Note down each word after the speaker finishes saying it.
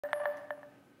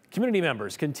Community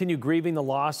members continue grieving the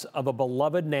loss of a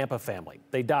beloved Nampa family.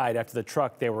 They died after the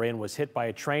truck they were in was hit by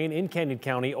a train in Canyon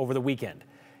County over the weekend.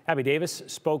 Abby Davis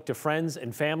spoke to friends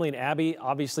and family, and Abby,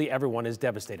 obviously everyone is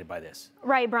devastated by this.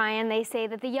 Right, Brian. They say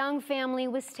that the young family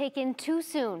was taken too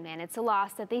soon, and it's a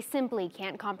loss that they simply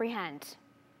can't comprehend.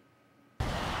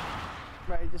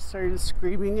 I just started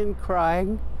screaming and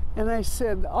crying, and I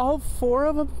said, "All four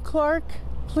of them, Clark?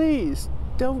 Please,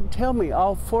 don't tell me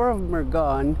all four of them are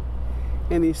gone."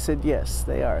 And he said, "Yes,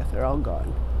 they are. They're all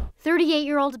gone."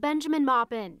 38-year-old Benjamin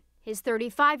Maupin, his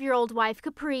 35-year-old wife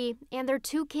Capri, and their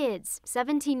two kids,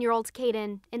 17-year-old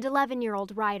Caden and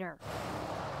 11-year-old Ryder.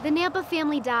 The Nampa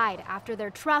family died after their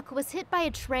truck was hit by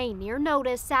a train near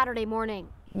Notus Saturday morning.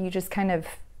 You just kind of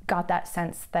got that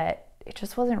sense that it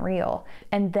just wasn't real.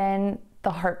 And then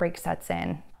the heartbreak sets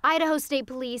in. Idaho State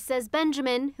Police says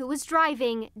Benjamin, who was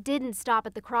driving, didn't stop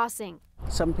at the crossing.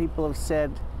 Some people have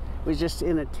said it was just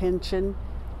inattention,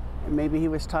 and maybe he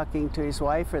was talking to his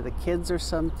wife or the kids or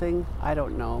something. I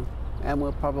don't know, and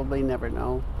we'll probably never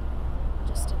know.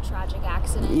 Just a tragic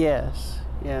accident? Yes,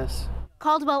 yes.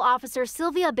 Caldwell officer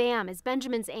Sylvia Bam is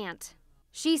Benjamin's aunt.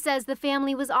 She says the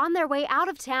family was on their way out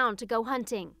of town to go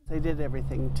hunting. They did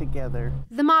everything together.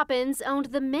 The Maupins owned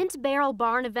the Mint Barrel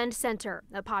Barn Event Center,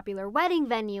 a popular wedding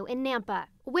venue in Nampa,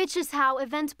 which is how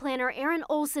event planner Aaron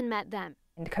Olson met them.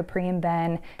 And Capri and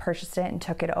Ben purchased it and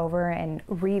took it over and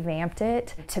revamped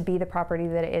it to be the property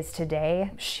that it is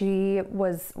today. She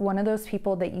was one of those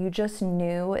people that you just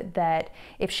knew that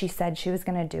if she said she was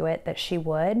going to do it, that she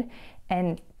would.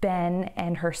 And Ben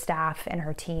and her staff and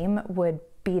her team would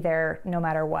be there no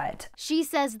matter what. She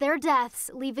says their deaths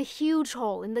leave a huge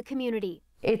hole in the community.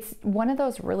 It's one of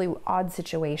those really odd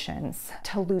situations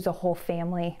to lose a whole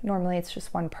family. Normally it's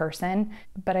just one person,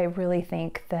 but I really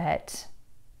think that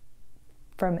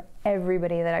from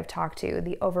everybody that I've talked to,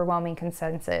 the overwhelming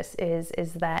consensus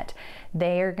is that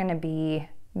they are going to be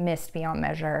missed beyond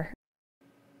measure.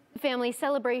 Family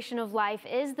celebration of life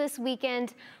is this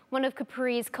weekend. One of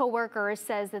Capri's co-workers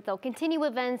says that they'll continue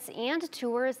events and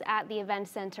tours at the event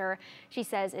center. She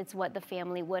says it's what the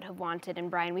family would have wanted. And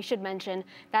Brian, we should mention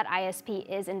that ISP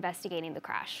is investigating the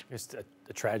crash. It's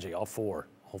a tragedy, all four,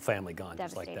 whole family gone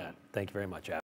just like that. Thank you very much, Abby.